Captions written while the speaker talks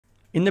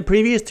In the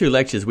previous two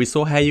lectures, we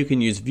saw how you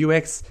can use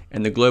Vuex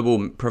and the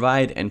global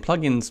provide and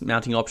plugins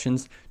mounting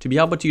options to be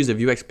able to use a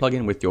Vuex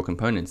plugin with your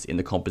components in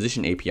the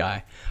composition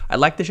API. I'd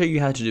like to show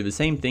you how to do the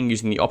same thing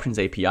using the options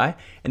API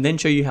and then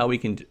show you how we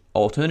can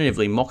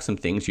alternatively mock some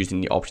things using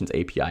the options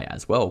API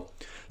as well.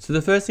 So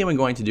the first thing we're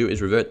going to do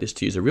is revert this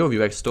to use a real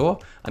Vuex store.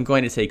 I'm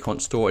going to say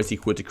const store is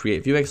equal to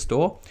create Vuex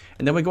store,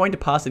 and then we're going to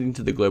pass it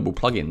into the global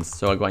plugins.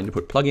 So I'm going to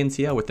put plugins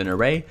here with an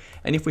array,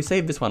 and if we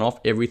save this one off,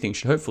 everything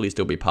should hopefully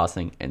still be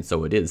passing, and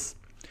so it is.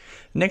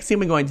 The next thing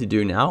we're going to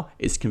do now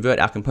is convert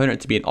our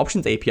component to be an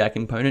options API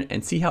component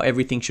and see how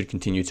everything should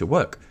continue to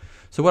work.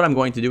 So what I'm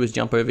going to do is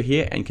jump over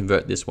here and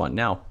convert this one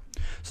now.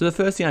 So the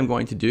first thing I'm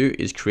going to do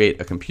is create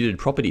a computed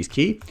properties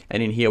key,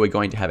 and in here we're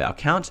going to have our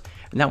count,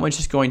 and that one's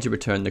just going to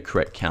return the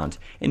correct count.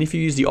 And if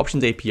you use the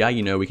options API,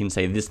 you know we can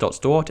say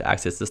this.store to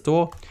access the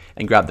store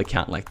and grab the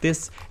count like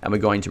this, and we're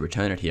going to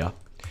return it here.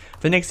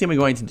 The next thing we're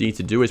going to need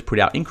to do is put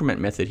our increment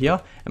method here,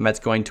 and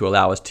that's going to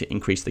allow us to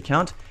increase the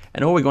count.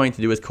 And all we're going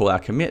to do is call our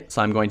commit.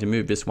 So I'm going to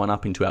move this one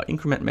up into our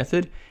increment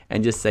method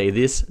and just say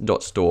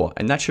this.store,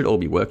 and that should all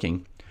be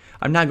working.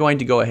 I'm now going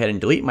to go ahead and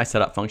delete my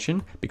setup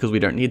function because we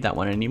don't need that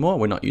one anymore.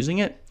 We're not using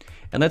it.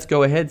 And let's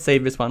go ahead,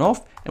 save this one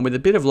off. And with a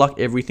bit of luck,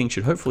 everything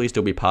should hopefully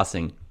still be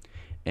passing.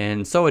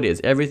 And so it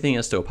is, everything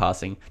is still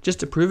passing.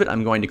 Just to prove it,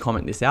 I'm going to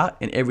comment this out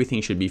and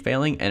everything should be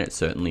failing, and it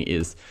certainly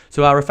is.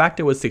 So our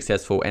refactor was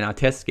successful and our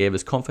test gave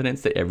us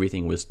confidence that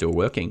everything was still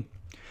working.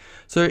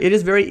 So it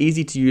is very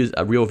easy to use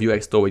a real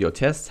Vuex store with your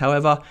tests.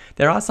 However,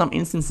 there are some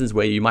instances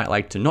where you might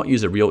like to not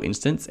use a real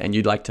instance and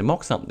you'd like to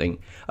mock something.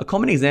 A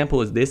common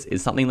example of this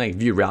is something like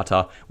Vue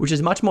Router, which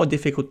is much more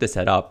difficult to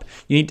set up.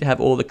 You need to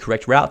have all the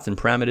correct routes and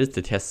parameters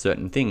to test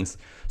certain things.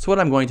 So what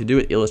I'm going to do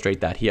is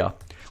illustrate that here.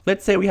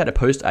 Let's say we had a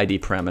post ID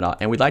parameter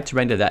and we'd like to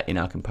render that in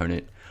our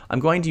component. I'm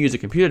going to use a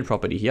computed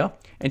property here,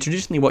 and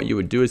traditionally what you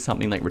would do is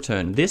something like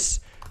return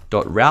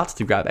this.route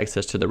to grab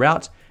access to the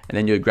route, and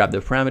then you would grab the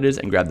parameters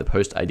and grab the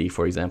post ID,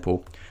 for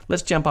example.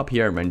 Let's jump up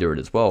here and render it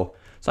as well.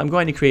 So I'm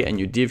going to create a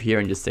new div here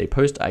and just say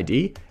post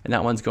ID, and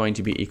that one's going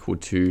to be equal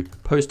to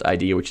post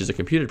ID, which is a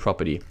computed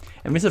property.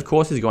 And this of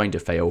course is going to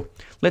fail.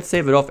 Let's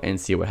save it off and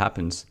see what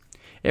happens.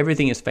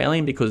 Everything is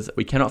failing because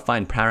we cannot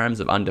find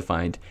params of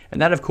undefined, and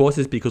that of course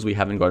is because we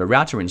haven't got a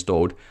router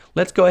installed.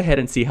 Let's go ahead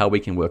and see how we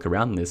can work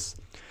around this.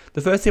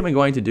 The first thing we're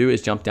going to do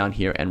is jump down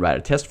here and write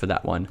a test for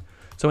that one.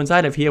 So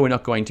inside of here, we're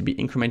not going to be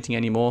incrementing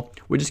anymore.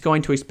 We're just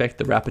going to expect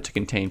the wrapper to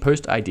contain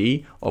post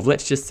ID of,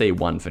 let's just say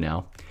 1 for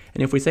now.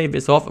 And if we save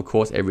this off, of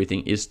course,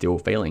 everything is still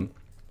failing.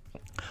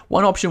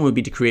 One option would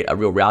be to create a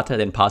real router,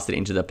 then pass it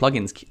into the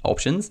plugins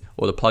options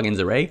or the plugins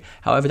array.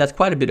 However, that's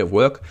quite a bit of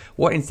work.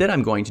 What instead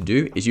I'm going to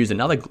do is use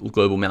another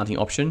global mounting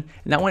option,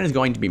 and that one is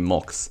going to be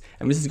mocks.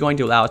 And this is going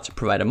to allow us to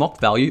provide a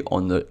mock value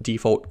on the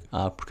default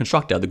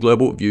constructor, the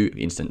global Vue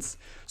instance.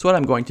 So what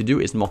I'm going to do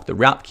is mock the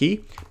route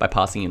key by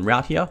passing in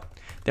route here.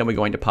 Then we're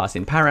going to pass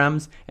in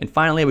params, and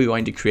finally we're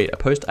going to create a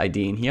post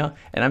ID in here,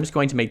 and I'm just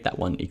going to make that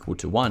one equal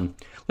to 1.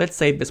 Let's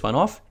save this one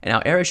off, and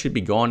our error should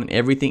be gone and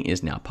everything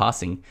is now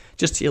passing.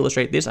 Just to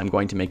illustrate this, I'm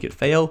going to make it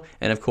fail,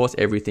 and of course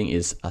everything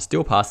is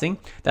still passing.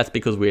 That's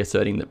because we're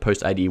asserting that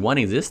post ID 1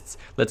 exists.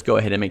 Let's go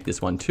ahead and make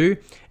this one 2,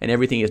 and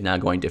everything is now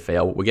going to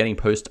fail. We're getting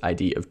post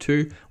ID of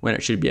 2 when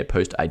it should be a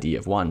post ID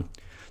of 1.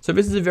 So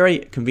this is a very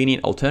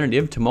convenient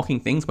alternative to mocking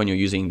things when you're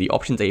using the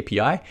options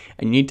API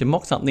and you need to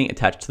mock something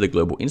attached to the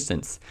global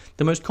instance.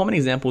 The most common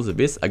examples of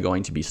this are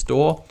going to be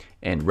store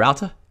and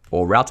router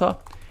or router.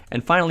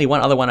 And finally, one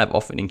other one I've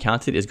often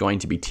encountered is going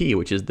to be T,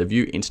 which is the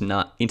Vue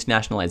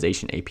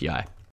Internationalization API.